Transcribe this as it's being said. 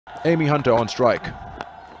Amy Hunter on strike.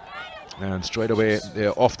 And straight away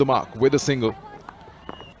they're off the mark with a single.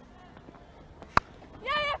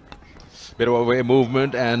 Bit of away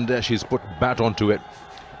movement and she's put bat onto it.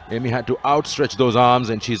 Amy had to outstretch those arms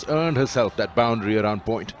and she's earned herself that boundary around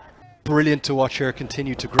point. Brilliant to watch her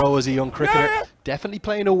continue to grow as a young cricketer. Definitely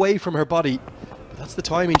playing away from her body. But that's the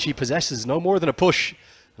timing she possesses, no more than a push.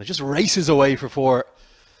 And it just races away for 4.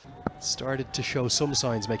 Started to show some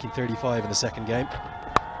signs, making 35 in the second game.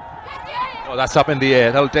 Oh, that's up in the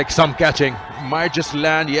air. That'll take some catching. Might just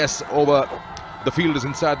land, yes, over. The field is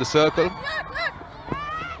inside the circle.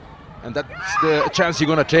 And that's the chance you're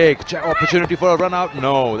going to take. Opportunity for a run out?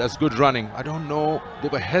 No, that's good running. I don't know. They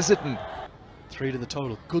were hesitant. 3 to the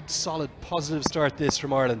total. Good, solid, positive start this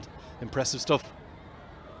from Ireland. Impressive stuff.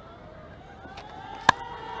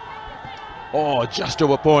 Oh, just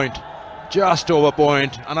over point. Just over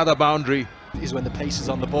point. Another boundary. Is when the pace is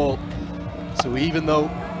on the ball. So even though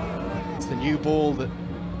it's the new ball that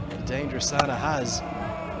the dangerous Sana has,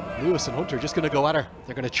 Lewis and Hunter are just going to go at her.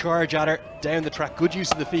 They're going to charge at her down the track. Good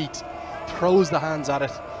use of the feet. Throws the hands at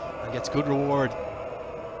it and gets good reward.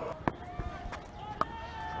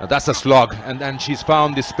 Now that's a slog, and then she's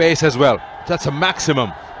found the space as well. That's a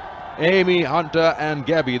maximum. Amy Hunter and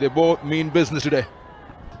Gabby, they both mean business today.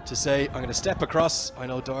 To say, I'm going to step across. I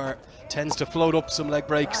know Dar tends to float up some leg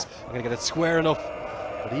breaks. I'm going to get it square enough.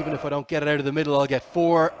 But even if I don't get it out of the middle, I'll get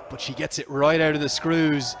 4. But she gets it right out of the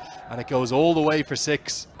screws. And it goes all the way for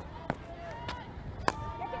 6.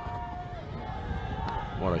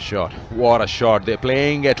 What a shot. What a shot. They're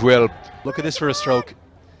playing it well. Look at this for a stroke.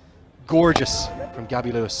 Gorgeous from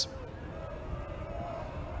Gabby Lewis.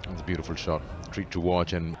 It's a beautiful shot. Treat to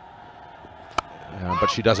watch, and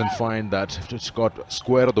but she doesn't find that. It's got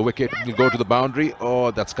square of the wicket. You go to the boundary.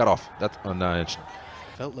 Oh, that's cut off. That's no,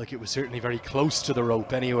 felt like it was certainly very close to the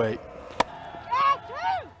rope anyway.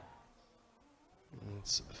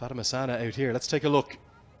 It's Fatima Sana out here. Let's take a look.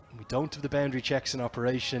 We don't have the boundary checks in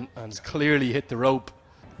operation and it's clearly hit the rope.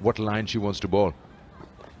 What line she wants to bowl.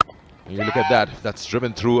 And you look at that. That's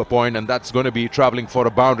driven through a point and that's going to be travelling for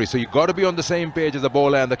a boundary. So you've got to be on the same page as the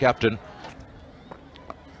bowler and the captain.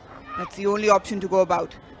 That's the only option to go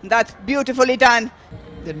about. And that's beautifully done.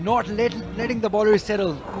 They're not letting the bowlers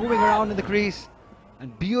settle, moving around in the crease,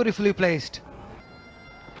 and beautifully placed.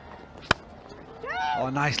 Oh,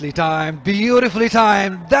 nicely timed, beautifully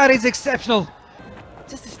timed. That is exceptional.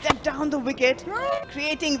 Just a step down the wicket,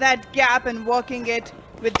 creating that gap and working it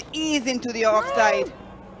with ease into the offside.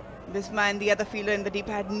 This man, the other fielder in the deep,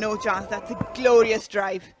 had no chance. That's a glorious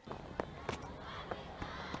drive.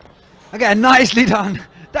 Again, nicely done.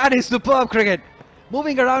 That is superb cricket.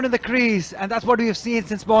 Moving around in the crease, and that's what we have seen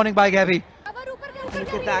since morning by Gabby.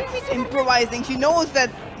 Look at that, she's improvising. She knows that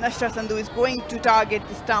Nashra Sandhu is going to target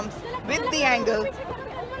the stumps with the angle.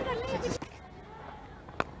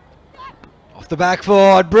 Off the back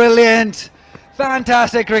foot, brilliant.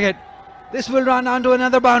 Fantastic cricket. This will run onto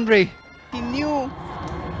another boundary. He knew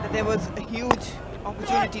that there was a huge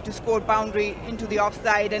opportunity to score boundary into the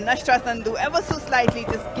offside, and Nashra Sandhu ever so slightly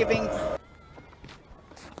just giving.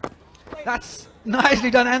 That's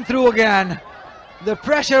nicely done and through again. The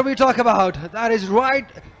pressure we talk about, that is right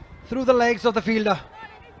through the legs of the fielder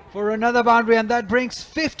for another boundary, and that brings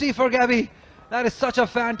 50 for Gabby. That is such a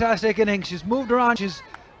fantastic inning. She's moved around, she's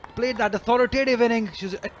played that authoritative inning,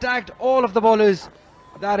 she's attacked all of the bowlers.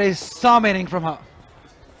 That is some inning from her.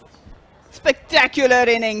 Spectacular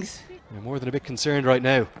innings. We're more than a bit concerned right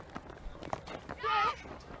now.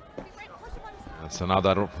 That's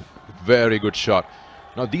another very good shot.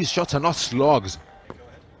 Now these shots are not slogs.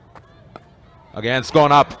 Again, it's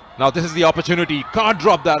gone up. Now this is the opportunity. Can't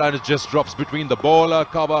drop that, and it just drops between the bowler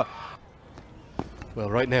cover. Well,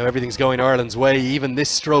 right now everything's going Ireland's way. Even this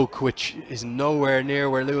stroke, which is nowhere near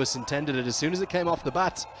where Lewis intended it as soon as it came off the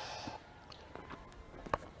bat.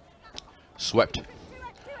 Swept.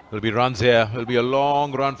 There'll be runs here. There'll be a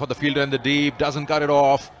long run for the fielder in the deep. Doesn't cut it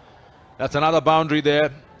off. That's another boundary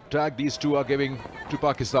there. Tag these two are giving to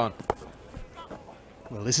Pakistan.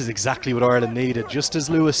 Well, this is exactly what Ireland needed. Just as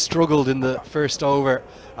Lewis struggled in the first over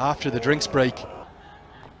after the drinks break.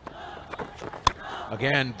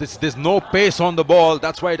 Again, there's no pace on the ball.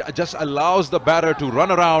 That's why it just allows the batter to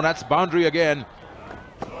run around. That's boundary again.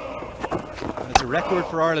 And it's a record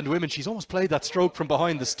for Ireland women. She's almost played that stroke from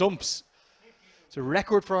behind the stumps. It's a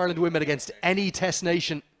record for Ireland women against any Test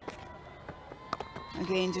nation.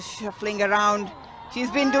 Again, just shuffling around.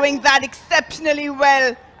 She's been doing that exceptionally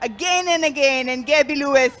well again and again, and Gabby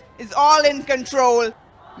Lewis is all in control.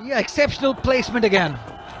 Yeah, exceptional placement again.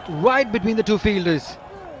 Right between the two fielders.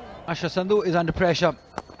 Nashra Sandhu is under pressure.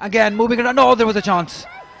 Again, moving around. Oh, there was a chance.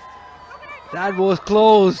 That was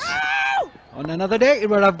close. On another day, it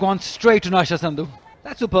would have gone straight to Nasha Sandhu.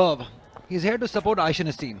 That's superb. He's here to support Aish and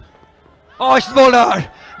his team. Oh, she's bowled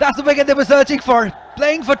her. That's the wicket they were searching for.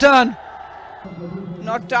 Playing for turn.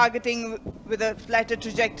 Not targeting with a flatter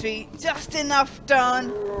trajectory. Just enough turn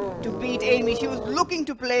to beat Amy. She was looking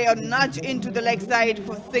to play a nudge into the leg side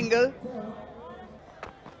for single.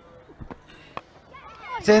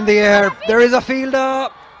 It's in the air. There is a fielder.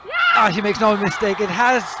 Ah, she makes no mistake. It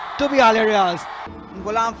has to be Alia Riaz.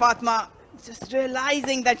 Ghulam Fatma just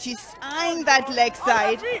realizing that she's eyeing that leg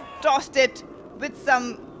side, tossed it with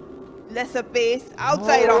some lesser pace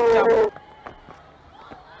outside off jump.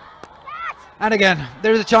 And again,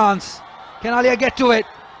 there is a chance. Can Alia get to it?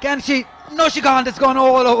 Can she? No, she can't. It's gone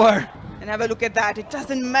all over. And have a look at that. It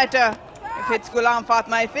doesn't matter if it's Ghulam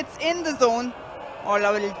Fatma. If it's in the zone,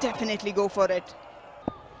 Ola will definitely go for it.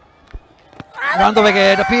 Around the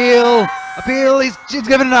wicket. Appeal. Appeal. She's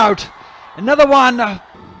given it out. Another one.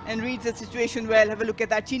 And reads the situation well. Have a look at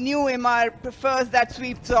that. She knew Imar prefers that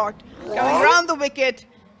sweep shot. Coming round the wicket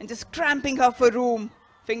and just cramping her for room.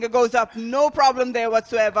 Finger goes up. No problem there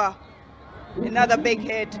whatsoever. Another big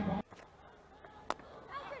hit.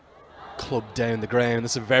 Club down the ground.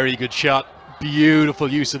 That's a very good shot. Beautiful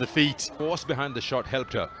use of the feet. Force behind the shot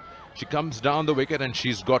helped her. She comes down the wicket and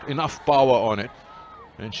she's got enough power on it.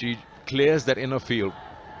 And she clears that inner field.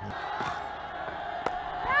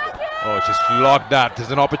 Oh, just locked that.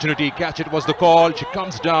 There's an opportunity. Catch it was the call. She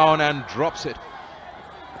comes down and drops it.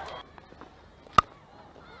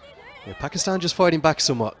 Yeah, Pakistan just fighting back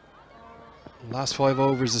somewhat. Last 5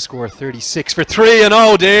 overs, the score 36 for 3, and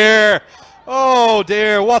oh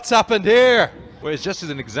dear, what's happened here? Well, it's just as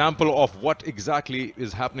an example of what exactly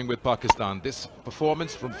is happening with Pakistan. This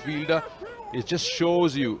performance from fielder, it just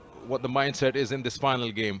shows you what the mindset is in this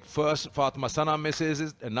final game. First, Fatma Sana misses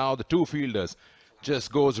it, and now the two fielders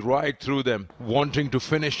just goes right through them, wanting to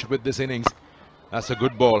finish with this innings. That's a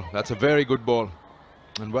good ball. That's a very good ball.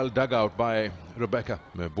 And well dug out by Rebecca.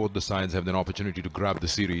 Both the sides have an opportunity to grab the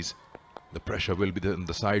series. The pressure will be on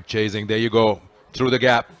the side chasing. There you go. Through the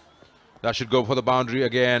gap. That should go for the boundary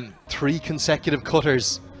again. 3 consecutive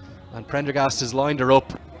cutters. And Prendergast has lined her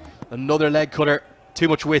up. Another leg cutter. Too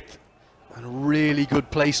much width. And really good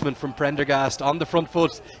placement from Prendergast on the front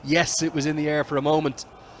foot. Yes, it was in the air for a moment.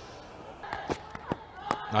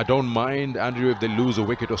 I don't mind, Andrew, if they lose a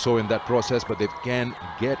wicket or so in that process, but they can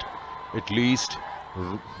get at least,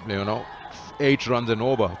 8 runs and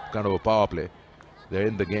over, kind of a power play. They're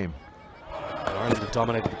in the game. Ireland have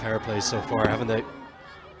dominated the power plays so far, haven't they?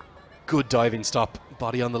 Good diving stop,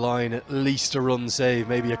 body on the line, at least a run save,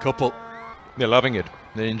 maybe a couple. They're loving it.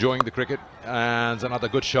 They're enjoying the cricket, and it's another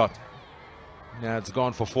good shot. Yeah, it's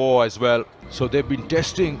gone for 4 as well. So they've been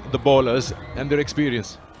testing the bowlers and their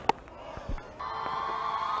experience.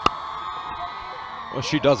 Well,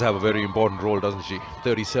 she does have a very important role, doesn't she?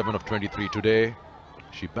 37 of 23 today.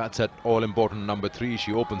 She bats at all-important number 3.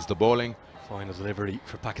 She opens the bowling. Final delivery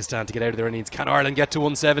for Pakistan to get out of their innings. Can Ireland get to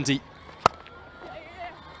 170?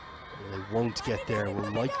 They won't get there.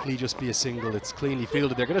 Will likely just be a single. It's cleanly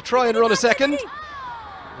fielded. They're going to try and run a second.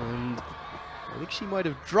 And I think she might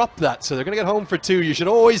have dropped that. So they're going to get home for 2. You should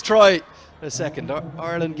always try a second.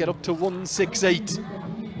 Ireland get up to 168.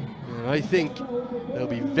 And I think they'll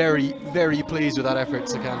be very, very pleased with that effort,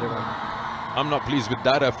 Sikander. I'm not pleased with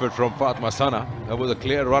that effort from Fatma Sana. That was a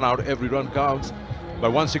clear run out. Every run counts.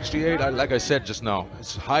 But 168, like I said just now,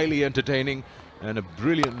 it's highly entertaining and a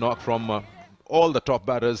brilliant knock from all the top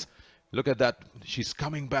batters. Look at that. She's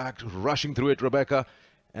coming back, rushing through it, Rebecca.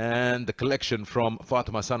 And the collection from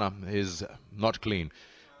Fatma Sana is not clean.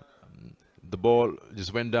 The ball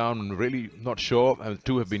just went down and really not sure.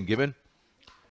 2 have been given.